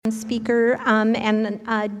Speaker,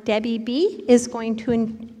 and Debbie B. is going to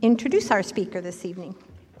introduce our speaker this evening.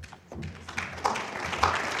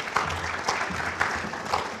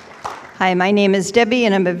 Hi, my name is Debbie,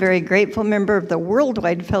 and I'm a very grateful member of the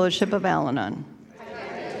Worldwide Fellowship of Al-Anon.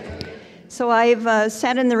 So I've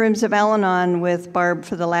sat in the rooms of Al-Anon with Barb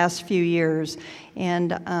for the last few years,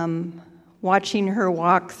 and watching her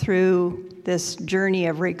walk through this journey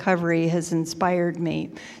of recovery has inspired me.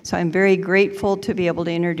 So I'm very grateful to be able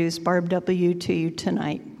to introduce Barb W. to you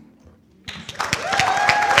tonight.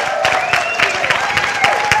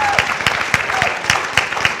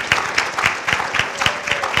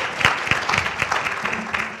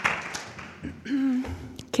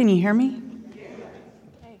 Can you hear me?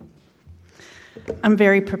 I'm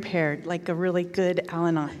very prepared, like a really good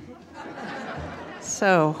Al-Anon.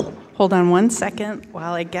 So, hold on one second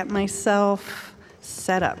while I get myself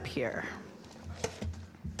set up here.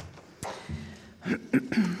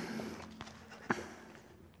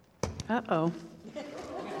 Uh-oh.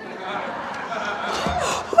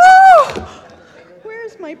 Oh,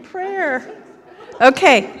 where's my prayer?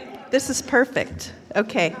 Okay, this is perfect.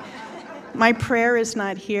 Okay, my prayer is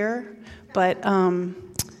not here, but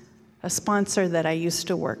a sponsor that I used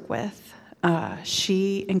to work with,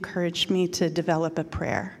 she encouraged me to develop a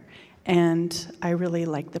prayer, and I really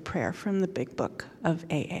like the prayer from the Big Book of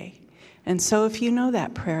AA. And so if you know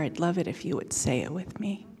that prayer, I'd love it if you would say it with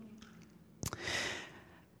me.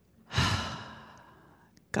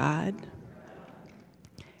 God,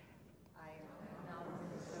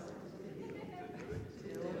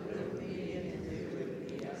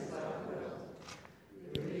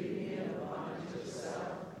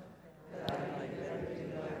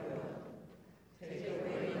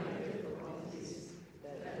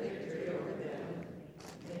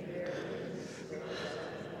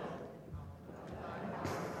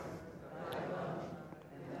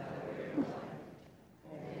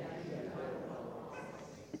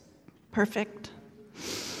 perfect.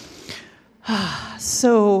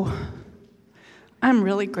 So I'm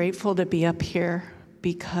really grateful to be up here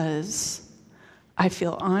because I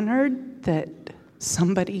feel honored that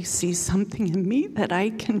somebody sees something in me that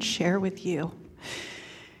I can share with you.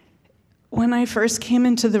 When I first came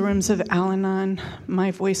into the rooms of Al-Anon,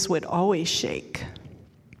 my voice would always shake,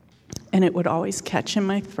 and it would always catch in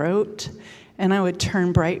my throat, and I would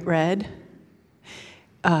turn bright red.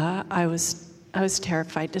 I was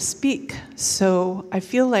terrified to speak. So I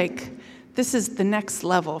feel like this is the next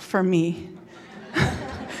level for me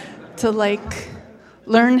to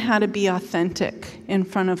learn how to be authentic in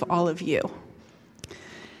front of all of you.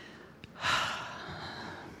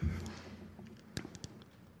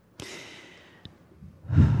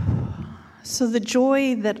 So the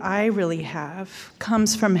joy that I really have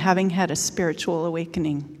comes from having had a spiritual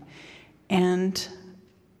awakening. And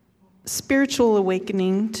spiritual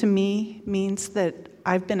awakening to me means that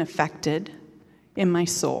I've been affected in my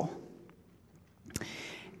soul.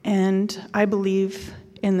 And I believe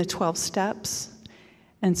in the 12 steps.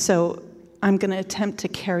 And so I'm going to attempt to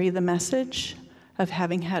carry the message of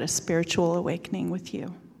having had a spiritual awakening with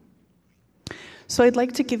you. So I'd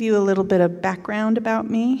like to give you a little bit of background about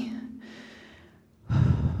me.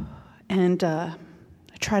 And I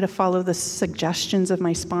try to follow the suggestions of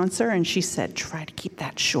my sponsor, and she said, try to keep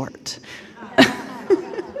that short.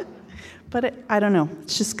 But I don't know.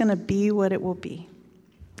 It's just going to be what it will be.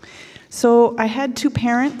 So I had two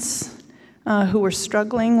parents who were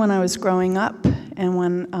struggling when I was growing up. And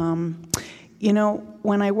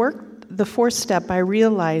when I worked the 4th step, I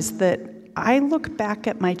realized that I look back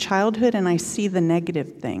at my childhood and I see the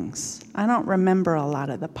negative things. I don't remember a lot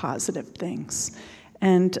of the positive things.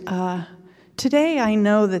 And today I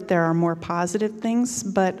know that there are more positive things,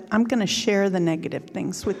 but I'm going to share the negative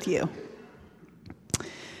things with you.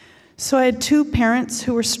 So I had two parents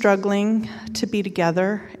who were struggling to be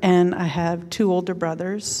together, and I have 2 older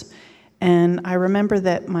brothers. And I remember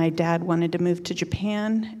that my dad wanted to move to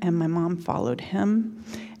Japan, and my mom followed him.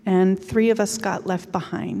 And 3 of us got left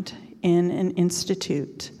behind in an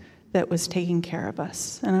institute that was taking care of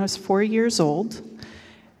us. And I was 4 years old.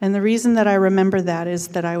 And the reason that I remember that is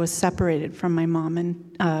that I was separated from my mom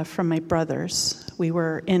and from my brothers. We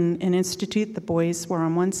were in an institute. The boys were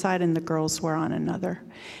on one side and the girls were on another.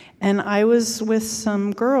 And I was with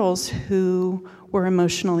some girls who were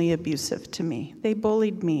emotionally abusive to me. They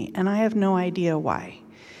bullied me, and I have no idea why.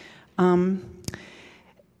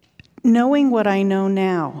 Knowing what I know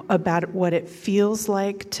now about what it feels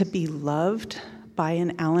like to be loved by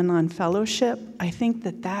an Al-Anon fellowship, I think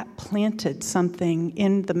that planted something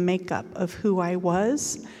in the makeup of who I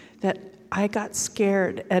was, that I got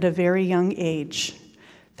scared at a very young age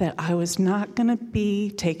that I was not going to be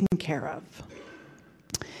taken care of.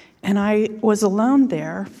 And I was alone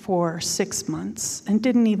there for 6 months and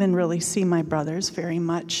didn't even really see my brothers very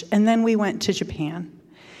much. And then we went to Japan.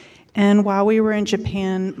 And while we were in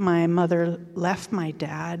Japan, my mother left my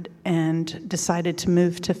dad and decided to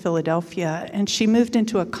move to Philadelphia. And she moved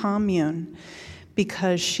into a commune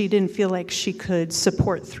because she didn't feel like she could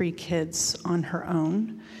support 3 kids on her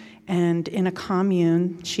own. And in a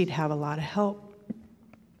commune, she'd have a lot of help.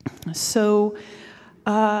 So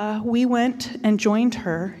we went and joined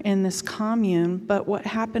her in this commune, but what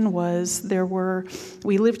happened was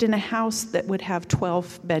we lived in a house that would have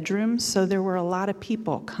 12 bedrooms, so there were a lot of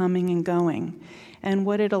people coming and going. And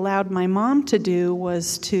what it allowed my mom to do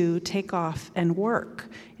was to take off and work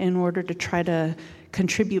in order to try to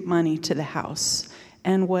contribute money to the house.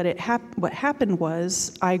 And what happened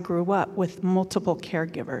was I grew up with multiple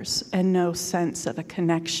caregivers and no sense of a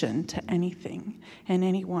connection to anything and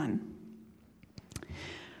anyone.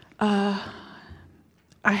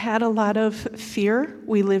 I had a lot of fear.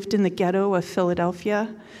 We lived in the ghetto of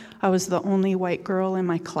Philadelphia. I was the only white girl in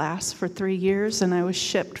my class for 3 years, and I was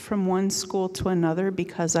shipped from one school to another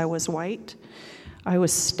because I was white. I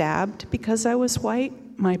was stabbed because I was white.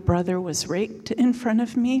 My brother was raped in front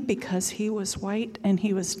of me because he was white and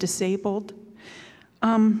he was disabled.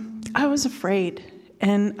 I was afraid,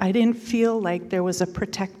 and I didn't feel like there was a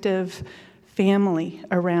protective family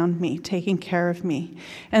around me taking care of me.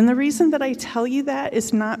 And the reason that I tell you that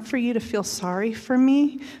is not for you to feel sorry for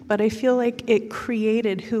me, but I feel like it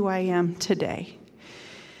created who I am today.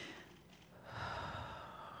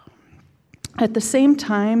 At the same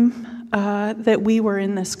time that we were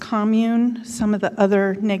in this commune, some of the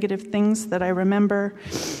other negative things that I remember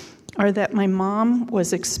are that my mom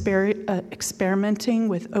was experimenting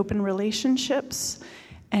with open relationships.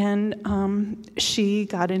 And she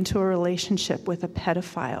got into a relationship with a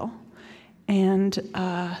pedophile. And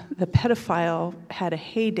the pedophile had a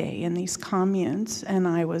heyday in these communes, and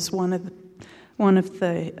I was one of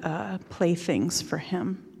the playthings for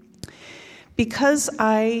him. Because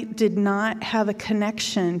I did not have a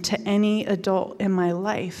connection to any adult in my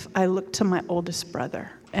life, I looked to my oldest brother.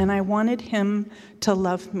 And I wanted him to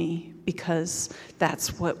love me because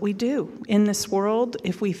that's what we do. In this world,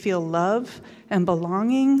 if we feel love and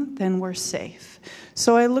belonging, then we're safe.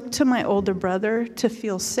 So I looked to my older brother to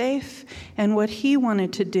feel safe, and what he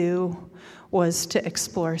wanted to do was to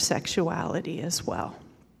explore sexuality as well.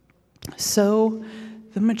 So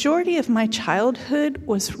the majority of my childhood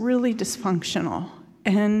was really dysfunctional,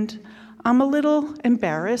 and I'm a little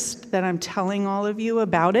embarrassed that I'm telling all of you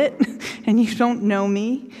about it, and you don't know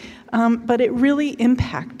me, but it really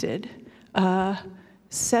impacted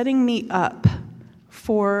setting me up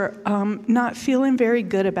for not feeling very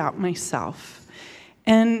good about myself.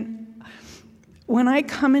 And when I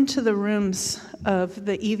come into the rooms of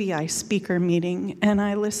the EVI speaker meeting and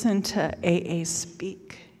I listen to AA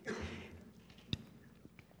speak,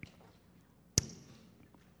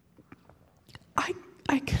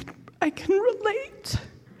 I can relate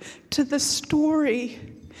to the story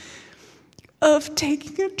of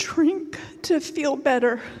taking a drink to feel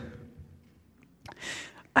better.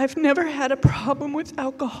 I've never had a problem with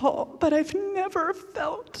alcohol, but I've never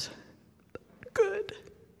felt good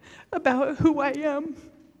about who I am.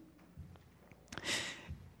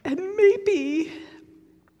 And maybe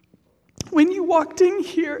when you walked in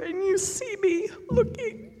here and you see me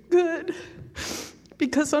looking good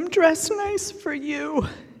because I'm dressed nice for you,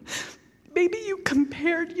 maybe you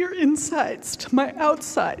compared your insides to my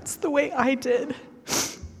outsides the way I did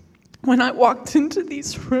when I walked into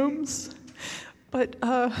these rooms. But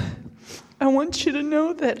I want you to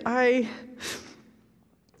know that I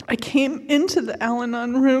came into the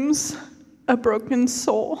Al-Anon rooms a broken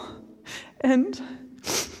soul. And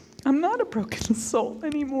I'm not a broken soul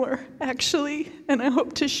anymore, actually. And I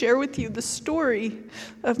hope to share with you the story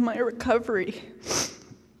of my recovery.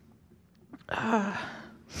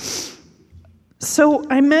 So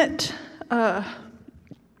I met the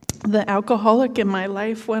alcoholic in my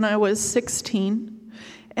life when I was 16,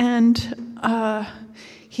 and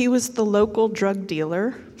he was the local drug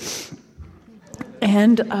dealer,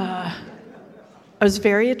 and I was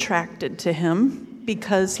very attracted to him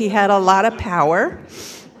because he had a lot of power,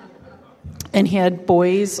 and he had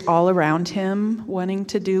boys all around him wanting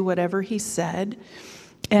to do whatever he said.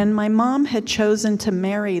 And my mom had chosen to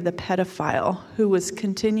marry the pedophile who was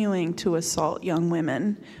continuing to assault young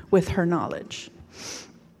women with her knowledge.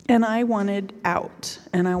 And I wanted out,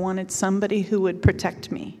 and I wanted somebody who would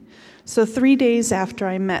protect me. So 3 days after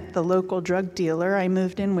I met the local drug dealer, I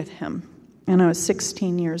moved in with him, and I was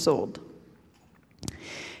 16 years old.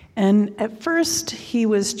 And at first, he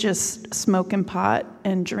was just smoking pot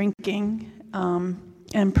and drinking,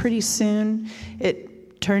 and pretty soon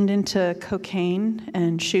it turned into cocaine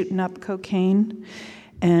and shooting up cocaine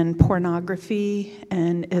and pornography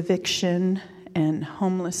and eviction and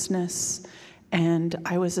homelessness, and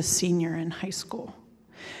I was a senior in high school.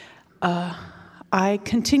 I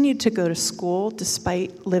continued to go to school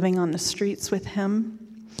despite living on the streets with him,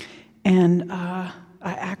 and I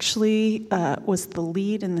actually was the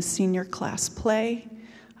lead in the senior class play.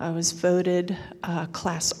 I was voted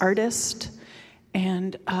class artist,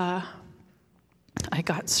 and I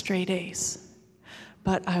got straight A's.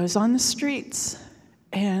 But I was on the streets,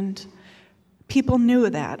 and people knew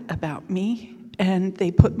that about me, and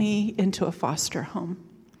they put me into a foster home.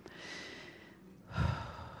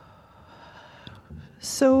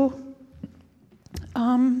 So,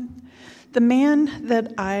 the man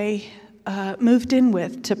that I moved in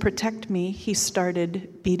with to protect me, he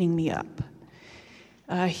started beating me up.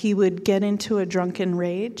 He would get into a drunken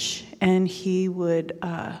rage, and he would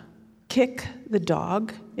kick the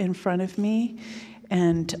dog in front of me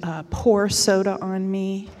and pour soda on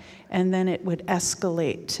me, and then it would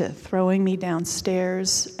escalate to throwing me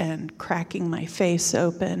downstairs and cracking my face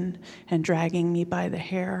open and dragging me by the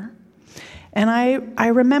hair. And I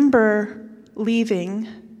remember leaving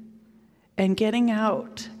and getting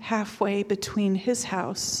out halfway between his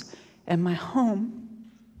house and my home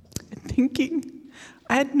and thinking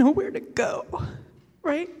I had nowhere to go,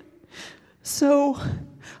 right? So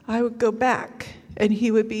I would go back, and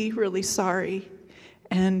he would be really sorry,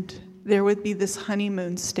 and there would be this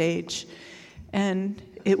honeymoon stage, and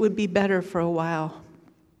it would be better for a while,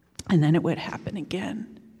 and then it would happen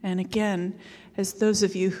again and again. As those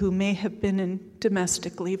of you who may have been in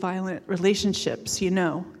domestically violent relationships, you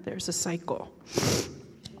know there's a cycle.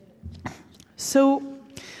 So,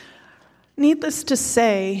 needless to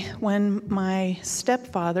say, when my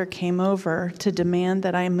stepfather came over to demand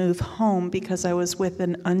that I move home because I was with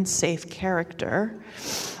an unsafe character,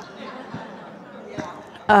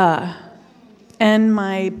 and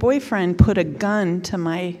my boyfriend put a gun to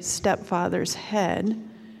my stepfather's head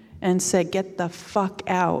and said, "Get the fuck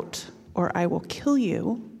out, or I will kill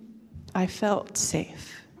you," I felt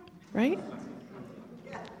safe, right?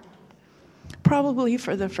 Probably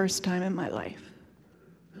for the first time in my life.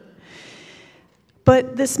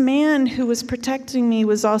 But this man who was protecting me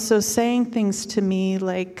was also saying things to me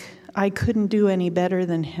like I couldn't do any better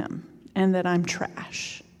than him and that I'm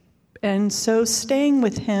trash. And so staying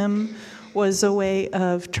with him was a way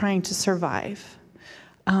of trying to survive,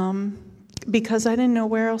 because I didn't know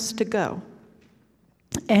where else to go.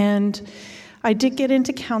 And I did get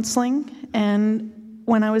into counseling, and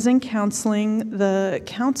when I was in counseling, the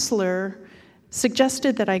counselor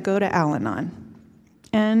suggested that I go to Al-Anon.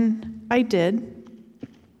 And I did.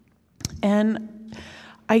 And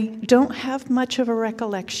I don't have much of a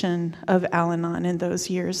recollection of Al-Anon in those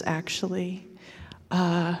years, actually.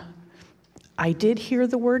 I did hear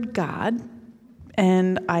the word God,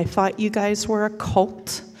 and I thought you guys were a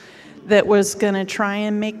cult that was going to try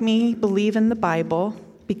and make me believe in the Bible,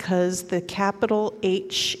 because the capital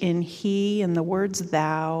H in he and the words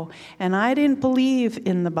thou, and I didn't believe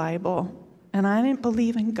in the Bible, and I didn't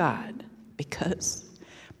believe in God, because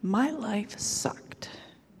my life sucked.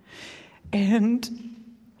 And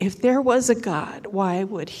if there was a God, why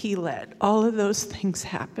would he let all of those things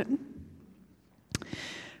happen?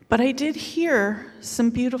 But I did hear some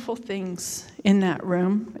beautiful things in that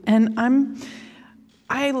room, and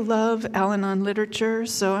I love Al-Anon literature,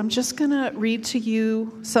 so I'm just going to read to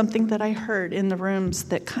you something that I heard in the rooms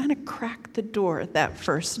that kind of cracked the door that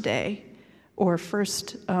first day, or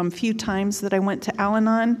first few times that I went to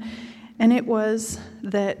Al-Anon, and it was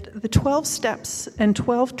that the 12 steps and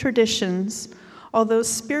 12 traditions, although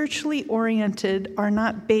spiritually oriented, are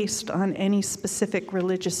not based on any specific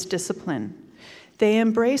religious discipline. They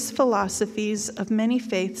embrace philosophies of many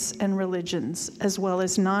faiths and religions, as well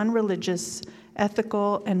as non-religious,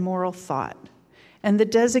 ethical, and moral thought. And the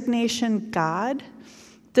designation God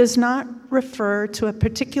does not refer to a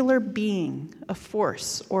particular being, a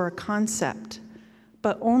force, or a concept,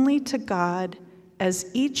 but only to God as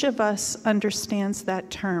each of us understands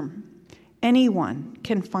that term. Anyone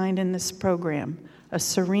can find in this program a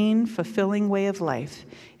serene, fulfilling way of life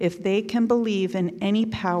if they can believe in any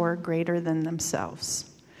power greater than themselves.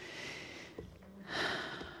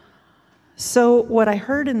 So what I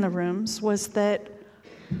heard in the rooms was that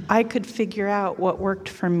I could figure out what worked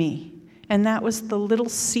for me, and that was the little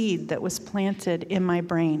seed that was planted in my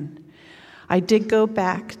brain. I did go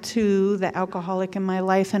back to the alcoholic in my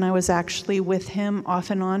life, and I was actually with him off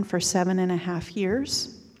and on for 7.5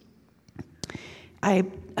 years. I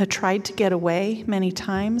tried to get away many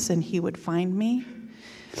times, and he would find me.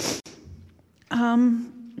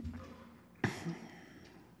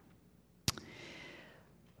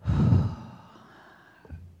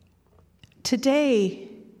 Today,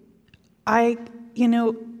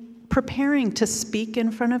 preparing to speak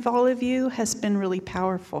in front of all of you has been really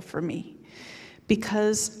powerful for me,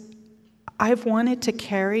 because I've wanted to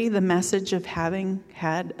carry the message of having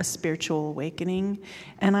had a spiritual awakening,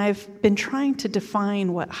 and I've been trying to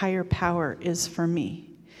define what higher power is for me.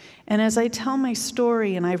 And as I tell my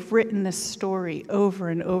story, and I've written this story over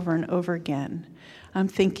and over and over again, I'm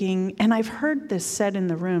thinking, and I've heard this said in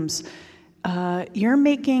the rooms, you're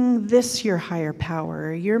making this your higher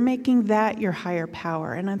power, you're making that your higher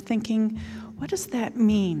power. And I'm thinking, what does that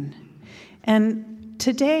mean? And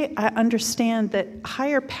today I understand that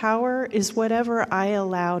higher power is whatever I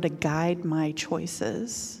allow to guide my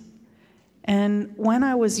choices. And when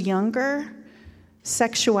I was younger,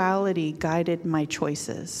 sexuality guided my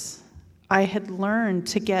choices. I had learned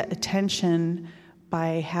to get attention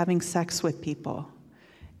by having sex with people,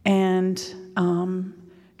 and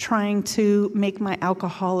trying to make my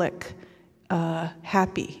alcoholic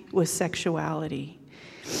happy with sexuality.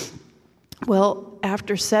 Well,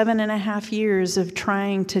 after 7.5 years of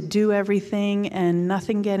trying to do everything and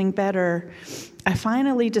nothing getting better, I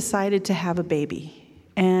finally decided to have a baby.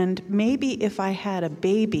 And maybe if I had a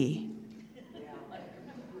baby,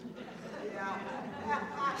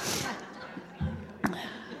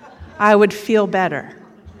 I would feel better.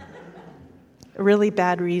 A really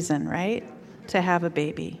bad reason, right? To have a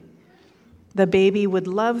baby. The baby would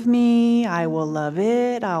love me, I will love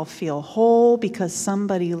it, I'll feel whole because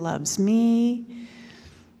somebody loves me.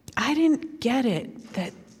 I didn't get it,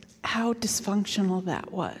 that how dysfunctional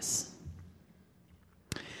that was.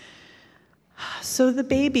 So the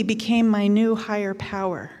baby became my new higher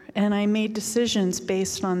power, and I made decisions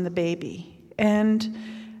based on the baby. And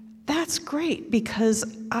that's great,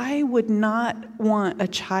 because I would not want a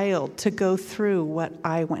child to go through what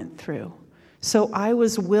I went through. So I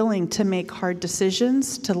was willing to make hard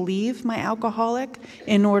decisions to leave my alcoholic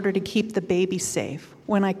in order to keep the baby safe,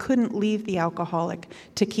 when I couldn't leave the alcoholic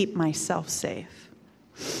to keep myself safe.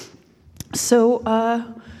 So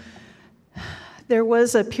there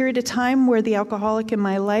was a period of time where the alcoholic in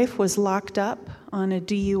my life was locked up on a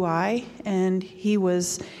DUI, and he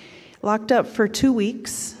was locked up for 2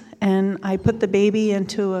 weeks. And I put the baby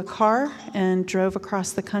into a car and drove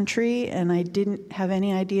across the country, and I didn't have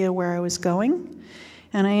any idea where I was going.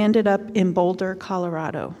 And I ended up in Boulder,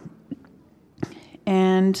 Colorado.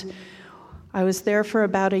 And I was there for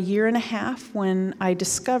about 1.5 years when I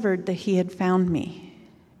discovered that he had found me.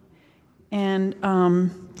 And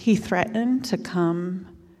he threatened to come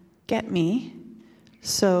get me.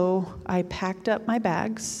 So I packed up my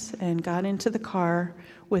bags and got into the car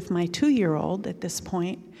with my 2-year-old at this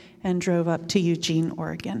point, and drove up to Eugene,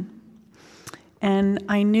 Oregon. And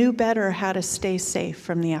I knew better how to stay safe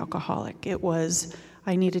from the alcoholic. It was,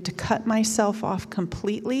 I needed to cut myself off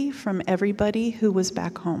completely from everybody who was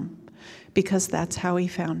back home, because that's how he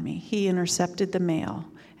found me. He intercepted the mail,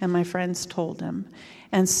 and my friends told him.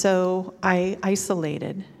 And so I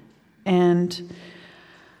isolated, and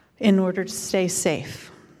in order to stay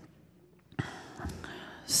safe.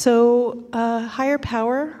 So higher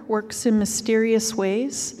power works in mysterious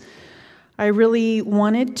ways. I really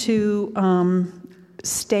wanted to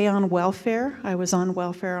stay on welfare. I was on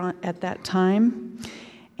welfare at that time.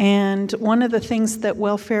 And one of the things that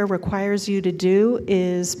welfare requires you to do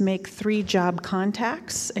is make 3 job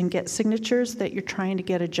contacts and get signatures that you're trying to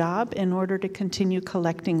get a job in order to continue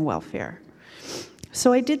collecting welfare.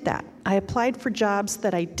 So I did that. I applied for jobs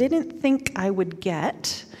that I didn't think I would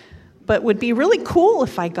get, but would be really cool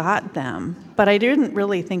if I got them. But I didn't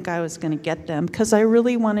really think I was going to get them, because I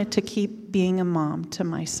really wanted to keep being a mom to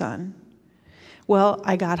my son. Well,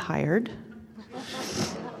 I got hired.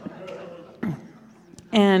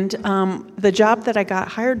 And the job that I got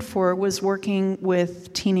hired for was working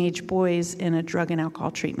with teenage boys in a drug and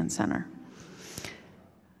alcohol treatment center.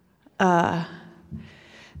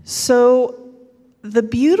 So the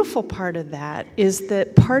beautiful part of that is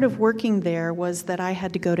that part of working there was that I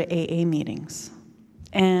had to go to AA meetings.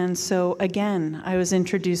 And so again, I was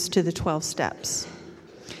introduced to the 12 steps.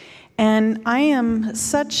 And I have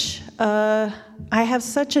such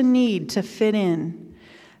a need to fit in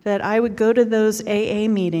that I would go to those AA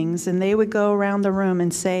meetings, and they would go around the room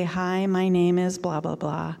and say, "Hi, my name is blah, blah,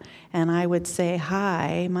 blah." And I would say,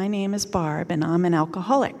 "Hi, my name is Barb, and I'm an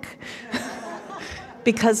alcoholic."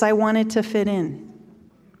 Because I wanted to fit in.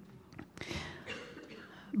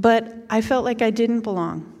 But I felt like I didn't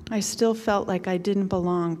belong. I still felt like I didn't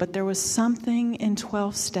belong, but there was something in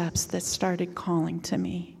 12 steps that started calling to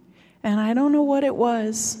me. And I don't know what it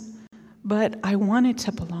was, but I wanted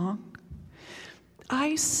to belong.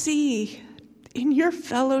 I see in your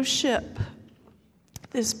fellowship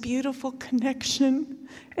this beautiful connection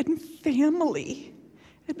and family,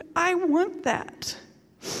 and I want that.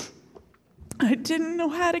 I didn't know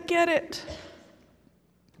how to get it.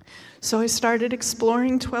 So I started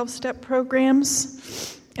exploring 12-step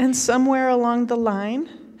programs, and somewhere along the line,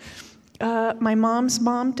 my mom's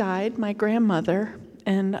mom died, my grandmother,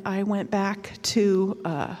 and I went back to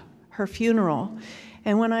her funeral.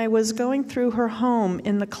 And when I was going through her home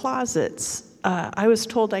in the closets, I was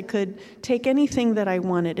told I could take anything that I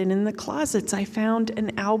wanted. And in the closets, I found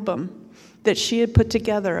an album that she had put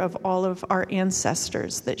together of all of our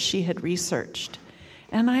ancestors that she had researched.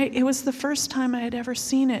 And it was the first time I had ever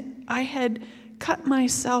seen it. I had cut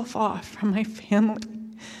myself off from my family.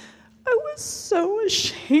 I was so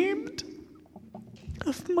ashamed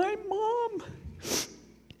of my mom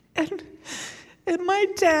and my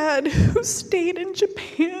dad, who stayed in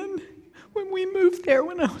Japan when we moved there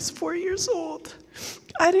when I was 4 years old.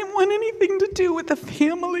 I didn't want anything to do with a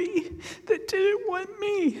family that didn't want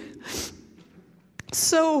me.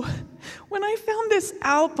 So when I found this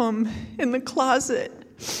album in the closet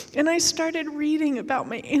and I started reading about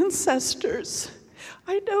my ancestors,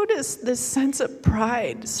 I noticed this sense of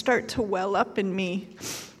pride start to well up in me,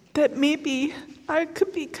 that maybe I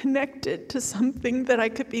could be connected to something that I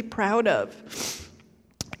could be proud of.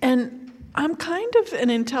 And I'm kind of an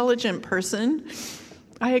intelligent person.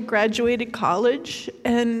 I had graduated college,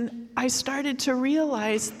 and I started to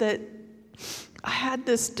realize that I had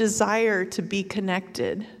this desire to be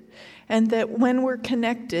connected, and that when we're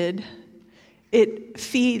connected, it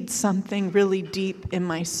feeds something really deep in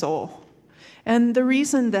my soul. And the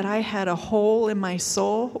reason that I had a hole in my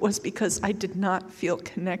soul was because I did not feel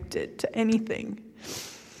connected to anything.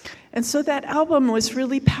 And so that album was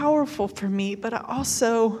really powerful for me, but I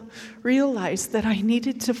also realized that I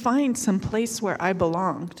needed to find some place where I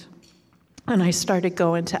belonged. And I started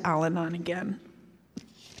going to Al-Anon again.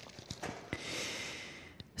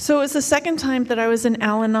 So it was the second time that I was in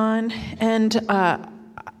Al-Anon, and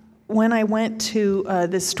when I went to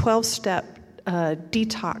this 12-step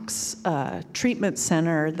detox treatment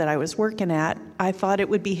center that I was working at, I thought it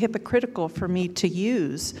would be hypocritical for me to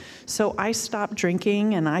use. So I stopped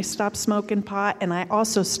drinking, and I stopped smoking pot, and I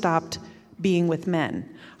also stopped being with men.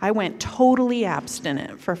 I went totally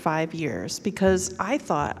abstinent for 5 years because I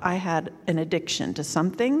thought I had an addiction to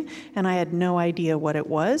something, and I had no idea what it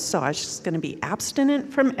was, so I was just going to be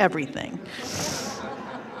abstinent from everything.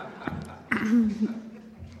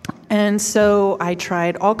 And so I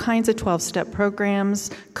tried all kinds of 12-step programs,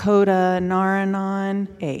 CODA, Nar-Anon,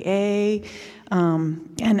 AA,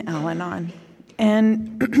 and Al-Anon.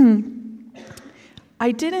 And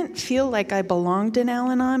I didn't feel like I belonged in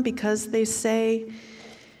Al-Anon because they say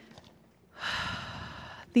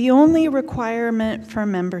the only requirement for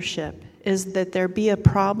membership is that there be a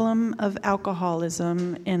problem of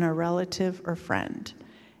alcoholism in a relative or friend.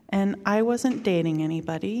 And I wasn't dating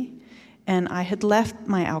anybody. And I had left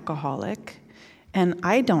my alcoholic, and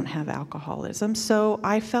I don't have alcoholism, so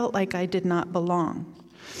I felt like I did not belong.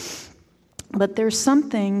 But there's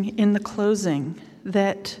something in the closing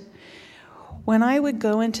that when I would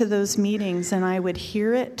go into those meetings and I would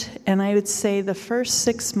hear it, and I would say the first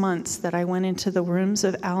 6 months that I went into the rooms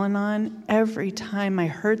of Al-Anon, every time I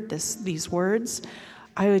heard these words,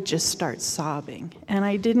 I would just start sobbing. And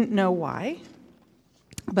I didn't know why,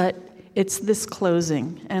 but it's this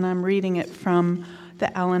closing, and I'm reading it from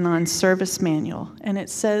the Al-Anon service manual, and it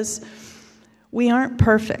says, "We aren't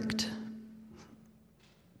perfect.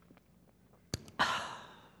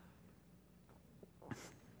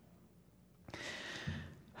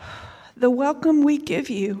 The welcome we give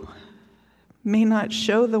you may not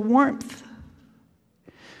show the warmth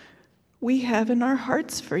we have in our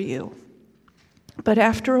hearts for you, but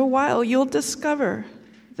after a while you'll discover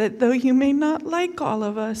that though you may not like all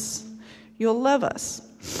of us, you'll love us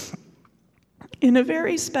in a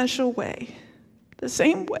very special way, the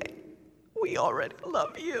same way we already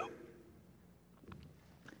love you."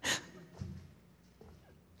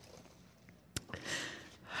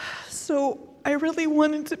 So I really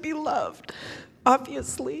wanted to be loved,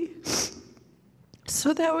 obviously.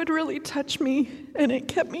 So that would really touch me, and it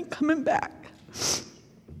kept me coming back.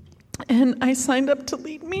 And I signed up to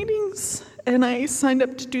lead meetings, and I signed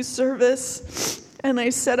up to do service, and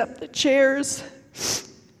I set up the chairs,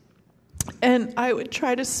 and I would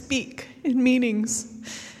try to speak in meetings.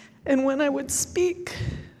 And when I would speak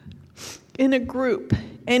in a group,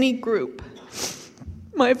 any group,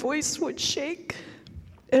 my voice would shake,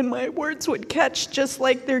 and my words would catch just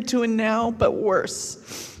like they're doing now, but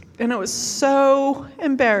worse. And I was so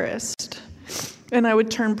embarrassed. And I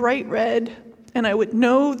would turn bright red, and I would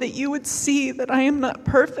know that you would see that I am not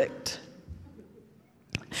perfect.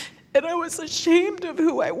 And I was ashamed of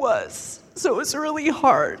who I was, so it was really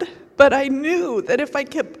hard. But I knew that if I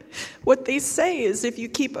kept, what they say is if you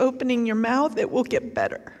keep opening your mouth, it will get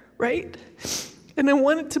better, right? And I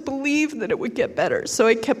wanted to believe that it would get better, so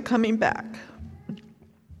I kept coming back.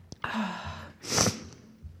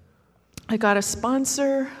 I got a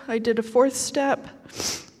sponsor, I did a 4th step,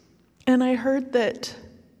 and I heard that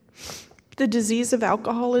the disease of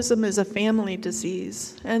alcoholism is a family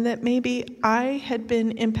disease, and that maybe I had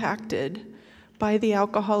been impacted by the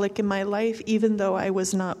alcoholic in my life, even though I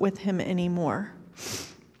was not with him anymore.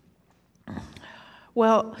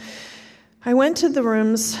 Well, I went to the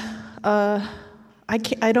rooms. I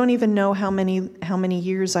don't even know how many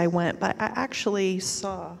years I went, but I actually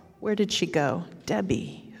saw, where did she go?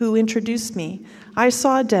 Debbie, who introduced me. I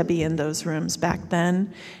saw Debbie in those rooms back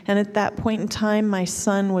then, and at that point in time, my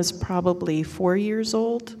son was probably 4 years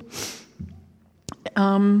old.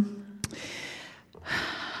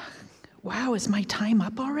 Wow, is my time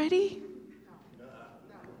up already?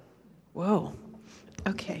 Whoa,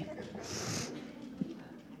 okay.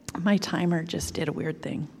 My timer just did a weird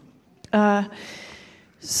thing.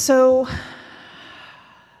 So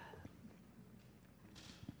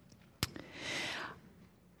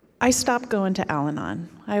I stopped going to Al-Anon.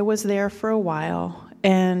 I was there for a while,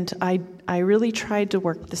 and I really tried to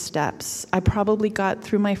work the steps. I probably got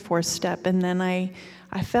through my 4th step, and then I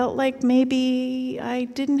felt like maybe I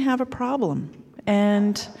didn't have a problem.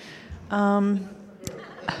 And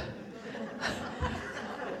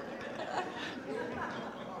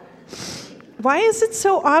why is it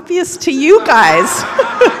so obvious to you guys?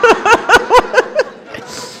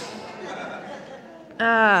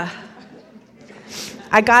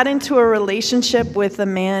 I got into a relationship with a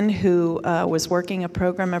man who was working a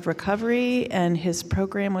program of recovery, and his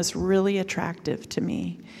program was really attractive to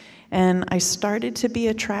me. And I started to be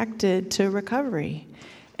attracted to recovery.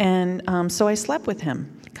 And so I slept with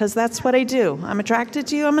him, because that's what I do. I'm attracted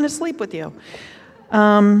to you, I'm going to sleep with you.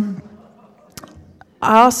 I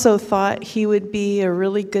also thought he would be a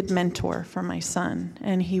really good mentor for my son,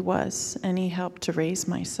 and he was, and he helped to raise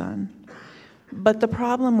my son. But the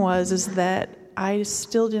problem is that I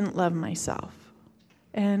still didn't love myself.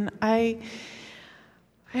 And I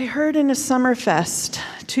heard in a Summerfest,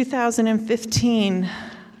 2015,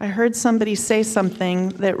 I heard somebody say something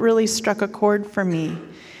that really struck a chord for me.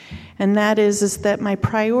 And that is that my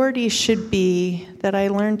priority should be that I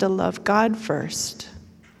learn to love God first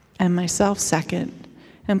and myself second.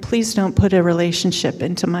 And please don't put a relationship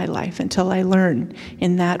into my life until I learn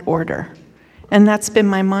in that order. And that's been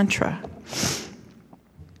my mantra.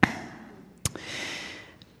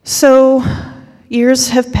 So years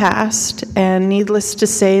have passed, and needless to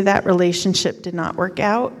say, that relationship did not work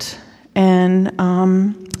out. And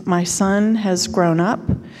my son has grown up,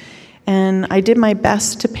 and I did my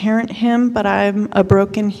best to parent him, but I'm a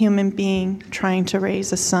broken human being trying to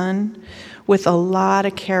raise a son with a lot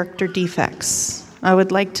of character defects. I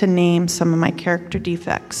would like to name some of my character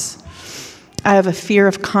defects. I have a fear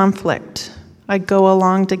of conflict. I go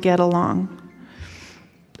along to get along.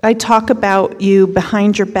 I talk about you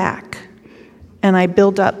behind your back, and I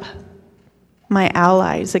build up my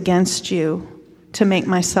allies against you to make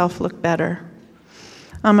myself look better.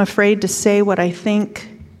 I'm afraid to say what I think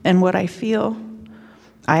and what I feel.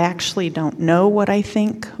 I actually don't know what I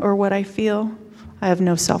think or what I feel. I have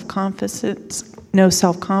no self-confidence, no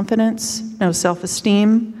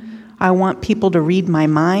self-esteem. I want people to read my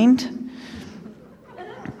mind.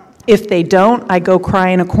 If they don't, I go cry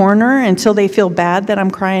in a corner until they feel bad that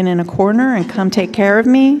I'm crying in a corner and come take care of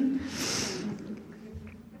me.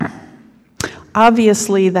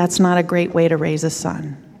 Obviously, that's not a great way to raise a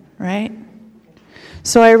son, right?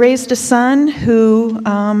 So I raised a son who,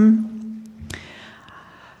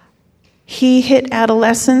 he hit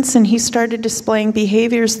adolescence and he started displaying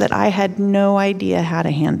behaviors that I had no idea how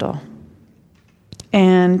to handle.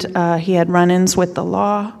 And he had run-ins with the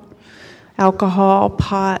law, alcohol,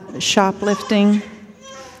 pot, shoplifting.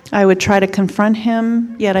 I would try to confront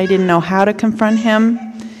him, yet I didn't know how to confront him.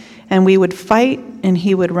 And we would fight, and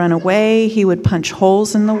he would run away. He would punch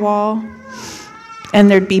holes in the wall. And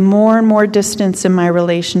there'd be more and more distance in my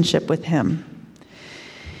relationship with him.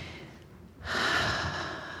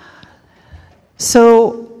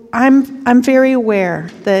 So I'm very aware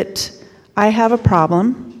that I have a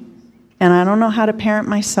problem, and I don't know how to parent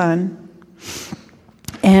my son,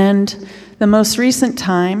 and The most recent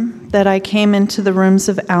time that I came into the rooms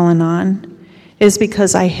of Al-Anon is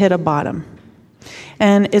because I hit a bottom.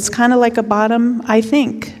 And it's kind of like a bottom, I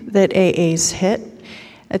think, that AA's hit.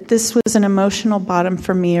 This was an emotional bottom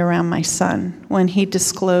for me around my son when he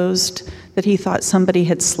disclosed that he thought somebody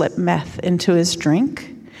had slipped meth into his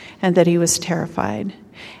drink and that he was terrified.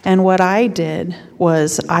 And what I did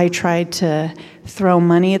was I tried to throw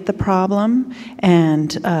money at the problem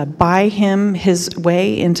and buy him his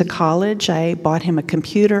way into college. I bought him a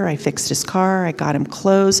computer, I fixed his car, I got him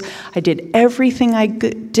clothes. I did everything I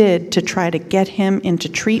did to try to get him into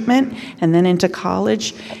treatment and then into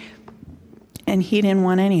college, and he didn't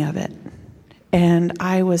want any of it. And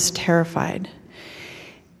I was terrified.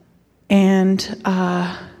 And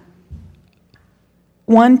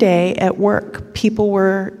one day at work, people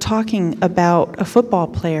were talking about a football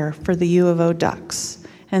player for the U of O Ducks,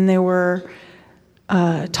 and they were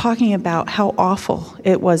talking about how awful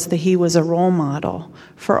it was that he was a role model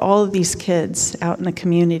for all of these kids out in the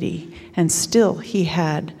community, and still he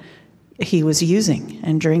was using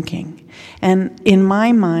and drinking. And in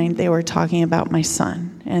my mind, they were talking about my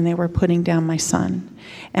son, and they were putting down my son,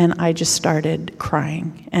 and I just started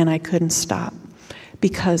crying, and I couldn't stop.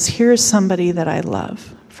 Because here's somebody that I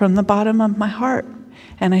love from the bottom of my heart,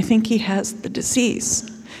 and I think he has the disease,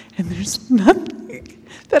 and there's nothing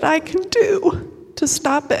that I can do to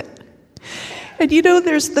stop it. And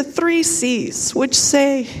there's the 3 C's, which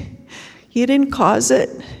say you didn't cause it,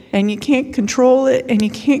 and you can't control it, and you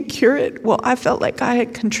can't cure it. Well, I felt like I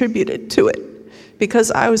had contributed to it because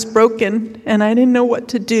I was broken, and I didn't know what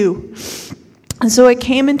to do. And so I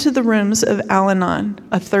came into the rooms of Al-Anon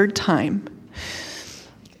a 3rd time.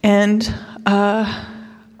 And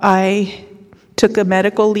I took a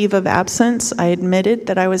medical leave of absence. I admitted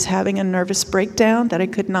that I was having a nervous breakdown, that I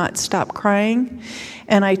could not stop crying.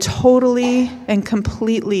 And I totally and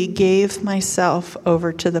completely gave myself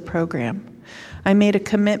over to the program. I made a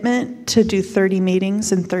commitment to do 30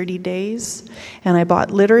 meetings in 30 days. And I bought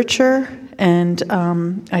literature, and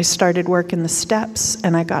I started working the steps,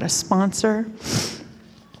 and I got a sponsor.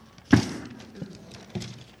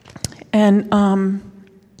 And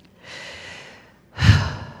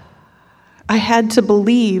I had to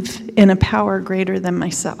believe in a power greater than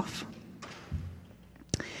myself.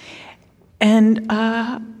 And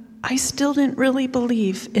I still didn't really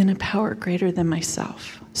believe in a power greater than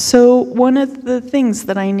myself. So one of the things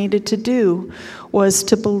that I needed to do was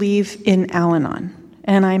to believe in Al-Anon.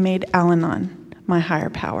 And I made Al-Anon my higher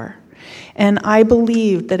power. And I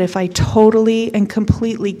believed that if I totally and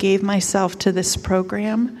completely gave myself to this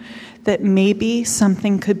program, that maybe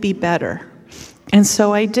something could be better. And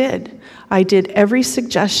so I did. I did every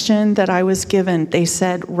suggestion that I was given. They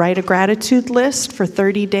said, write a gratitude list for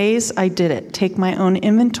 30 days. I did it. Take my own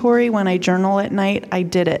inventory when I journal at night. I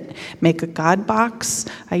did it. Make a God box.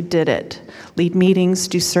 I did it. Lead meetings,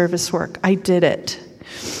 do service work. I did it.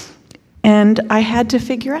 And I had to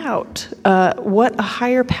figure out what a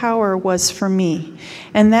higher power was for me.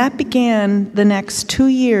 And that began the next 2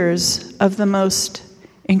 years of the most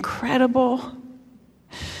incredible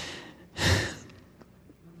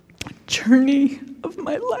journey of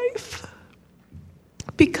my life.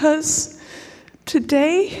 Because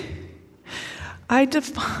today, I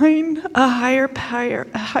define a higher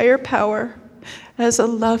power as a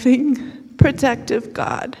loving, protective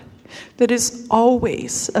God that is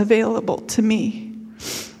always available to me.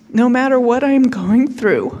 No matter what I'm going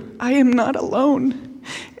through, I am not alone.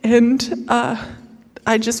 And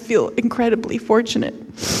I just feel incredibly fortunate.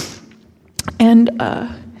 And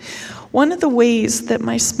one of the ways that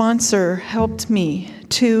my sponsor helped me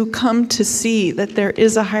to come to see that there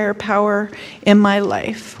is a higher power in my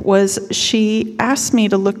life was she asked me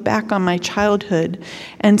to look back on my childhood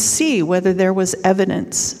and see whether there was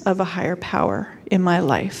evidence of a higher power in my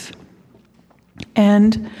life.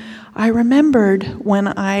 And I remembered when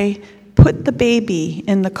I put the baby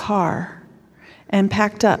in the car and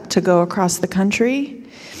packed up to go across the country,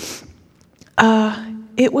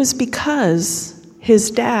 it was because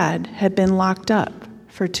his dad had been locked up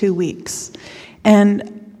for 2 weeks.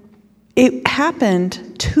 And it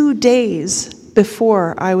happened 2 days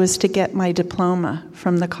before I was to get my diploma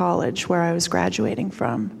from the college where I was graduating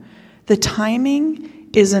from. The timing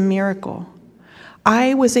is a miracle.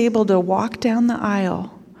 I was able to walk down the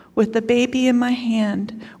aisle with the baby in my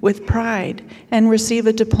hand with pride and receive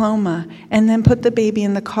a diploma, and then put the baby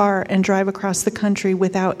in the car and drive across the country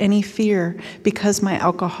without any fear because my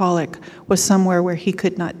alcoholic was somewhere where he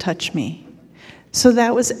could not touch me. So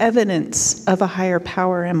that was evidence of a higher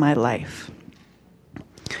power in my life.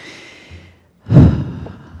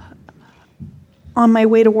 On my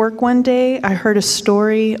way to work one day, I heard a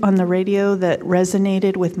story on the radio that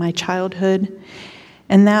resonated with my childhood,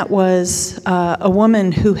 and that was a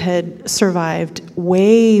woman who had survived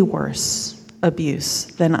way worse abuse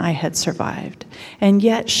than I had survived. And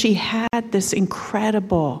yet she had this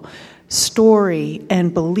incredible story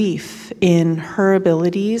and belief in her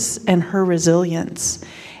abilities and her resilience.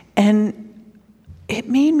 And it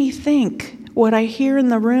made me think, what I hear in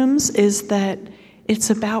the rooms is that it's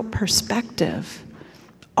about perspective.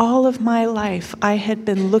 All of my life, I had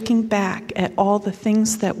been looking back at all the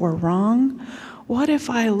things that were wrong. What if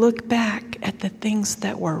I look back at the things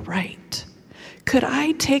that were right? Could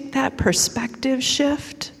I take that perspective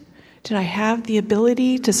shift? Did I have the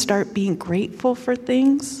ability to start being grateful for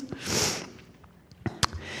things?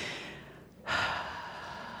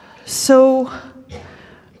 So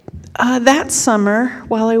that summer,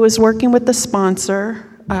 while I was working with the sponsor,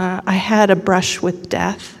 I had a brush with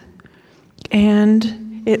death,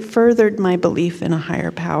 and it furthered my belief in a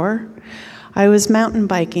higher power. I was mountain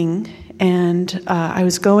biking, and I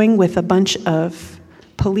was going with a bunch of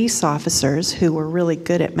police officers who were really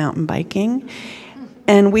good at mountain biking,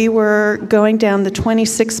 and we were going down the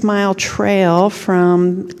 26-mile trail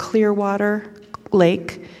from Clearwater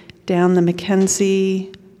Lake down the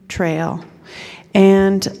Mackenzie Trail.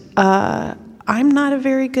 And I'm not a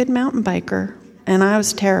very good mountain biker, and I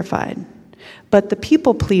was terrified. But the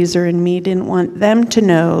people pleaser in me didn't want them to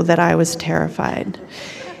know that I was terrified.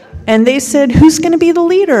 And they said, "Who's going to be the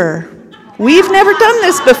leader? We've never done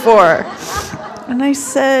this before." And I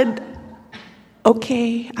said,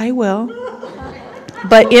 "Okay, I will."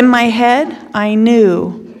 But in my head, I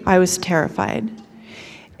knew I was terrified.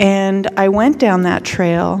 And I went down that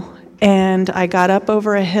trail, and I got up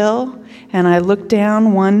over a hill, and I looked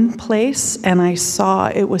down one place, and I saw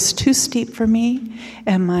it was too steep for me,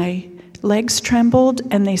 and my legs trembled,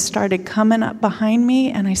 and they started coming up behind me,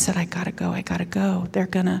 and I said, I gotta go. They're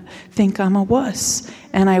gonna think I'm a wuss.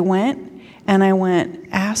 And I went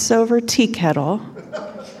ass over tea kettle,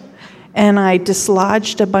 and I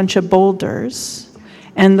dislodged a bunch of boulders,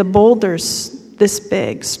 and the boulders this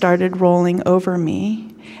big started rolling over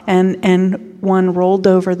me, and one rolled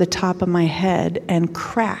over the top of my head, and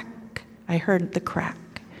crack. I heard the crack.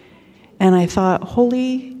 And I thought,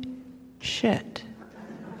 holy shit,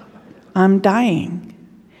 I'm dying.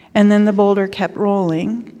 And then the boulder kept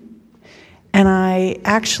rolling, and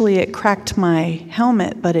it cracked my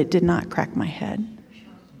helmet, but it did not crack my head.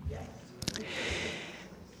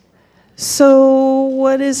 So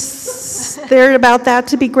what is there about that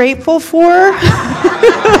to be grateful for?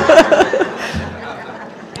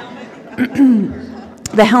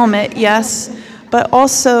 The helmet, yes. But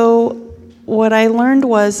also, what I learned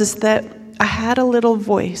is that I had a little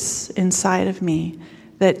voice inside of me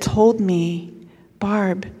that told me,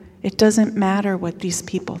 Barb, it doesn't matter what these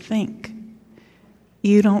people think.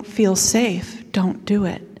 You don't feel safe, don't do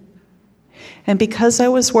it. And because I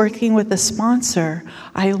was working with a sponsor,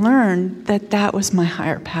 I learned that that was my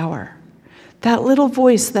higher power. That little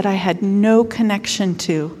voice that I had no connection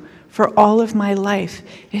to for all of my life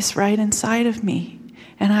is right inside of me,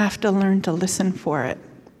 and I have to learn to listen for it.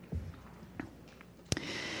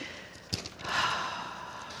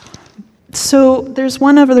 So there's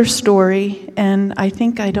one other story, and I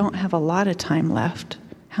think I don't have a lot of time left.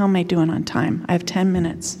 How am I doing on time? I have 10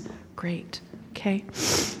 minutes. Great. Okay.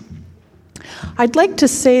 I'd like to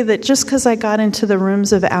say that just because I got into the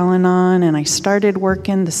rooms of Al-Anon and I started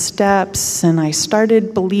working the steps and I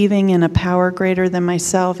started believing in a power greater than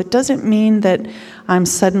myself, it doesn't mean that I'm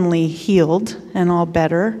suddenly healed and all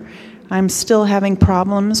better. I'm still having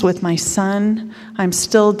problems with my son. I'm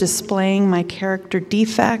still displaying my character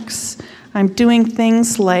defects. I'm doing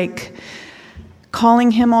things like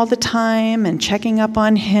calling him all the time and checking up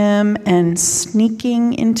on him and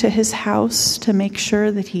sneaking into his house to make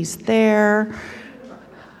sure that he's there.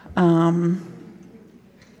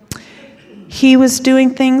 He was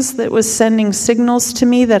doing things that was sending signals to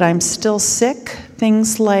me that I'm still sick.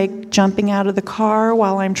 Things like jumping out of the car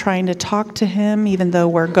while I'm trying to talk to him, even though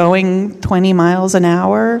we're going 20 miles an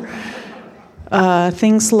hour.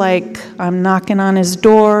 Things like I'm knocking on his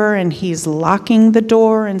door and he's locking the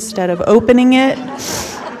door instead of opening it.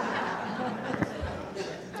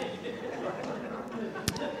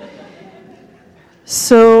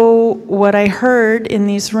 So what I heard in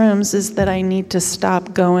these rooms is that I need to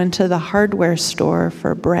stop going to the hardware store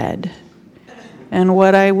for bread. And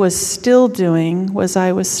what I was still doing was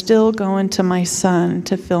I was still going to my son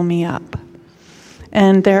to fill me up.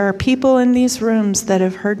 And there are people in these rooms that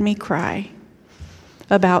have heard me cry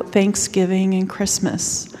about Thanksgiving and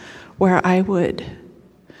Christmas, where I would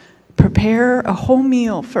prepare a whole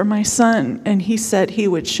meal for my son, and he said he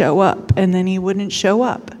would show up, and then he wouldn't show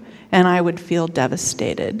up, and I would feel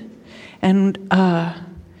devastated. And,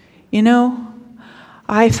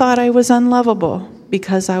 I thought I was unlovable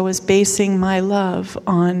because I was basing my love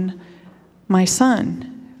on my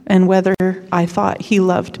son and whether I thought he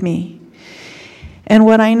loved me. And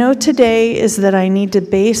what I know today is that I need to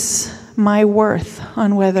base my worth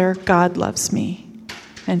on whether God loves me.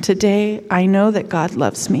 And today I know that God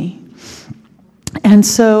loves me. And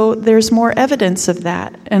so there's more evidence of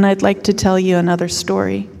that. And I'd like to tell you another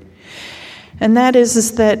story. And that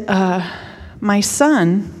is that my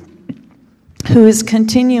son, who is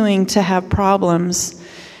continuing to have problems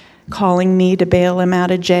calling me to bail him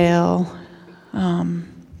out of jail,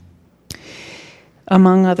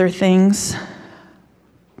 among other things,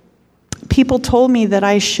 people told me that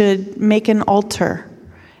I should make an altar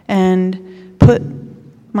and put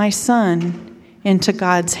my son into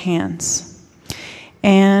God's hands.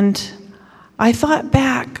 And I thought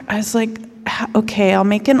back, I was like, okay, I'll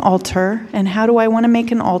make an altar, and how do I want to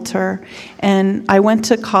make an altar? And I went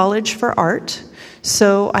to college for art,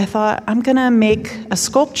 so I thought, I'm going to make a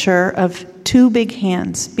sculpture of two big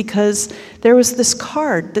hands, because there was this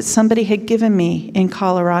card that somebody had given me in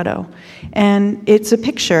Colorado, and it's a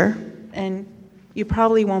picture, and you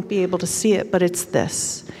probably won't be able to see it, but it's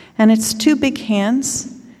this. And it's two big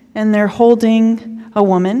hands, and they're holding a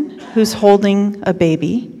woman who's holding a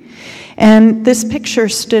baby. And this picture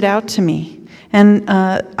stood out to me. And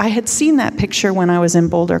I had seen that picture when I was in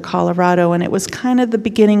Boulder, Colorado, and it was kind of the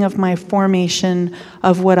beginning of my formation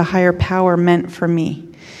of what a higher power meant for me.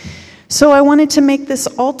 So I wanted to make this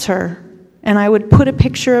altar, and I would put a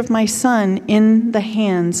picture of my son in the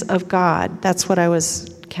hands of God. That's what I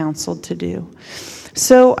was counseled to do.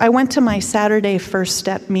 So I went to my Saturday First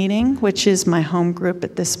Step meeting, which is my home group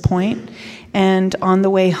at this point. And on the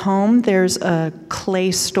way home, there's a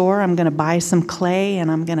clay store. I'm going to buy some clay,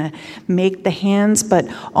 and I'm going to make the hands. But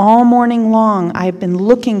all morning long, I've been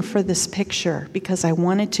looking for this picture because I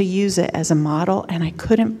wanted to use it as a model, and I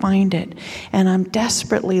couldn't find it. And I'm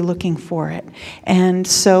desperately looking for it. And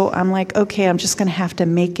so I'm like, okay, I'm just going to have to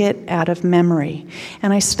make it out of memory.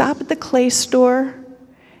 And I stop at the clay store,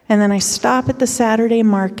 and then I stop at the Saturday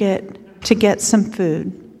market to get some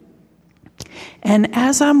food. And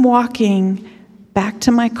as I'm walking back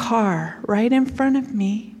to my car, right in front of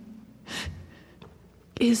me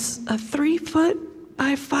is a 3-foot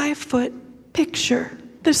by 5-foot picture,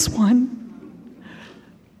 this one,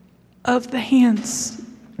 of the hands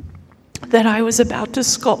that I was about to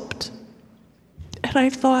sculpt. And I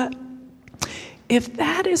thought, if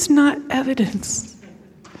that is not evidence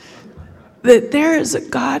that there is a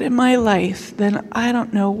God in my life, then I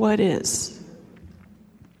don't know what is.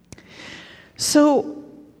 So,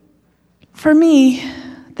 for me,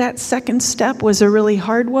 that second step was a really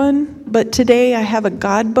hard one, but today I have a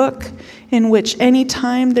God book in which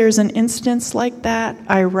anytime there's an instance like that,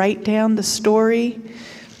 I write down the story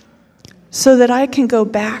so that I can go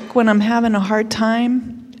back when I'm having a hard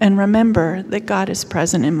time and remember that God is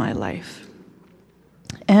present in my life.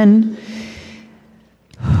 And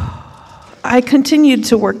I continued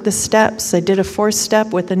to work the steps. I did a 4th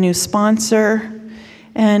step with a new sponsor.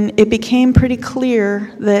 And it became pretty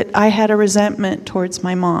clear that I had a resentment towards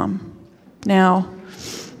my mom. Now,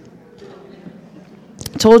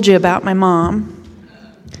 I told you about my mom,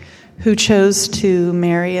 who chose to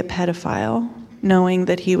marry a pedophile, knowing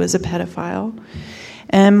that he was a pedophile.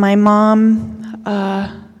 And my mom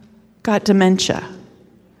got dementia.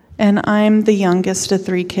 And I'm the youngest of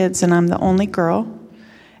 3 kids, and I'm the only girl.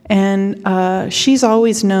 And she's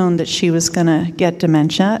always known that she was going to get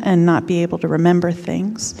dementia and not be able to remember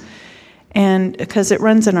things, and because it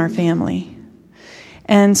runs in our family.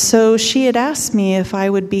 And so she had asked me if I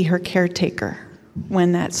would be her caretaker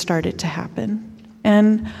when that started to happen.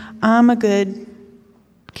 And I'm a good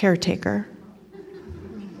caretaker.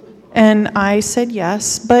 And I said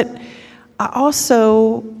yes, but I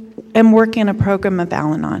also am working a program of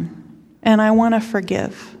Al-Anon, and I want to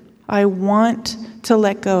forgive. I want to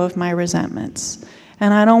let go of my resentments,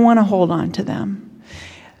 and I don't want to hold on to them.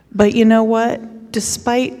 But you know what?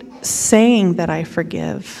 Despite saying that I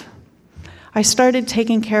forgive, I started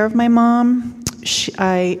taking care of my mom.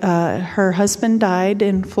 Her husband died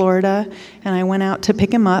in Florida, and I went out to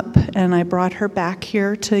pick him up, and I brought her back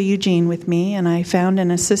here to Eugene with me, and I found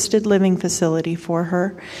an assisted living facility for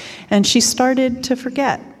her, and she started to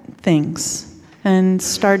forget things and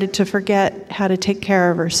started to forget how to take care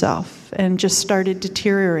of herself and just started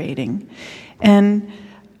deteriorating. And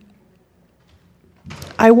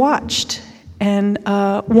I watched and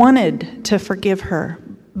wanted to forgive her,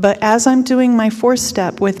 But as I'm doing my 4th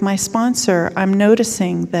step with my sponsor, I'm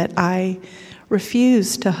noticing that I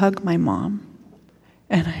refuse to hug my mom.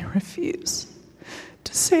 And I refuse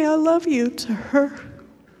to say I love you to her.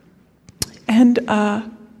 And I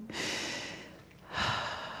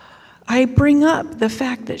bring up the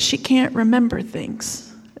fact that she can't remember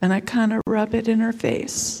things. And I kind of rub it in her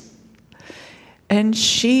face. And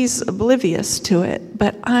she's oblivious to it,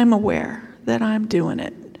 but I'm aware that I'm doing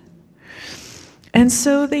it. And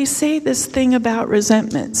so they say this thing about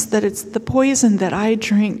resentments, that it's the poison that I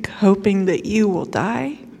drink hoping that you will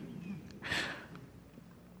die.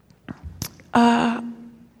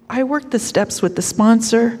 I work the steps with the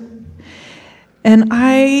sponsor, and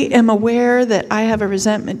I am aware that I have a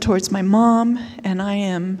resentment towards my mom, and I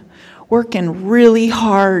am working really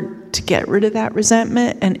hard to get rid of that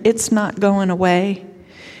resentment, and it's not going away.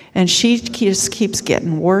 And she just keeps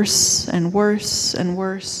getting worse and worse and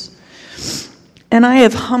worse. And I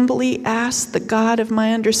have humbly asked the God of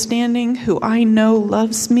my understanding, who I know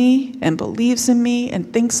loves me and believes in me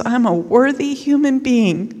and thinks I'm a worthy human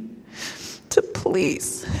being, to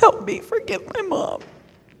please help me forgive my mom.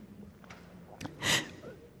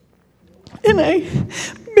 And I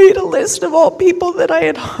made a list of all people that I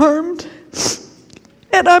had harmed.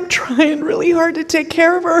 And I'm trying really hard to take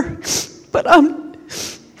care of her, but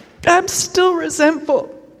I'm still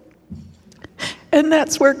resentful. And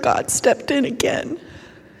that's where God stepped in again.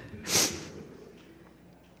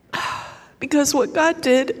 Because what God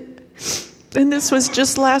did, and this was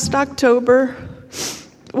just last October,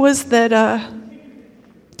 was that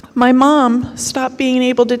my mom stopped being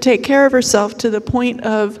able to take care of herself to the point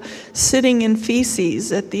of sitting in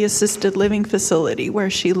feces at the assisted living facility where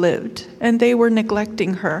she lived. And they were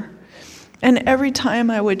neglecting her. And every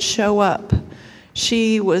time I would show up,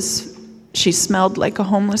 she smelled like a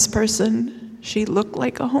homeless person. She looked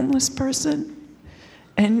like a homeless person,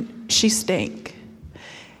 and she stank.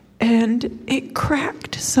 And it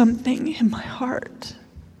cracked something in my heart.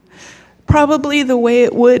 Probably the way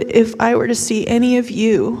it would if I were to see any of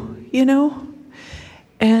you, you know?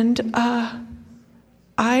 And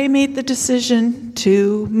I made the decision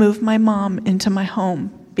to move my mom into my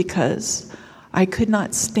home because I could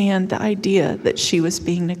not stand the idea that she was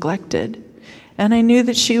being neglected. And I knew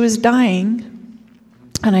that she was dying.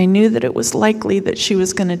 And I knew that it was likely that she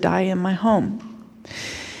was going to die in my home.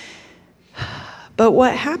 But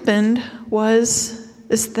what happened is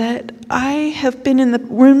that I have been in the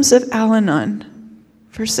rooms of Al-Anon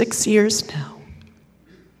for 6 years now.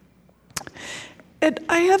 And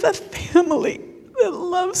I have a family that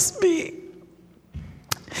loves me.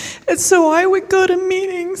 And so I would go to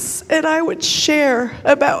meetings and I would share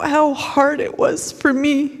about how hard it was for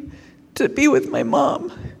me to be with my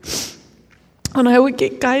mom. And I would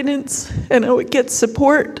get guidance, and I would get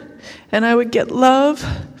support, and I would get love,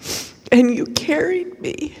 and you carried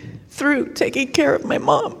me through taking care of my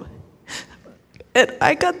mom. And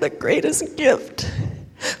I got the greatest gift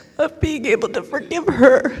of being able to forgive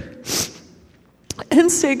her and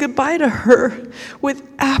say goodbye to her with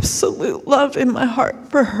absolute love in my heart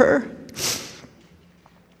for her.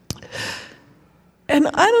 And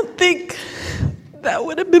I don't think that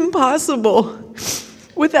would have been possible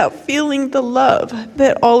without feeling the love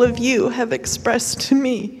that all of you have expressed to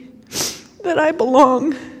me, that I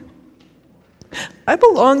belong. I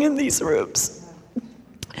belong in these rooms.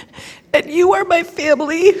 And you are my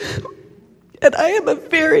family, and I am a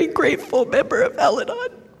very grateful member of Al-Anon.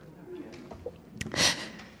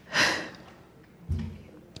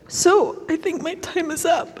 So I think my time is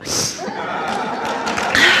up.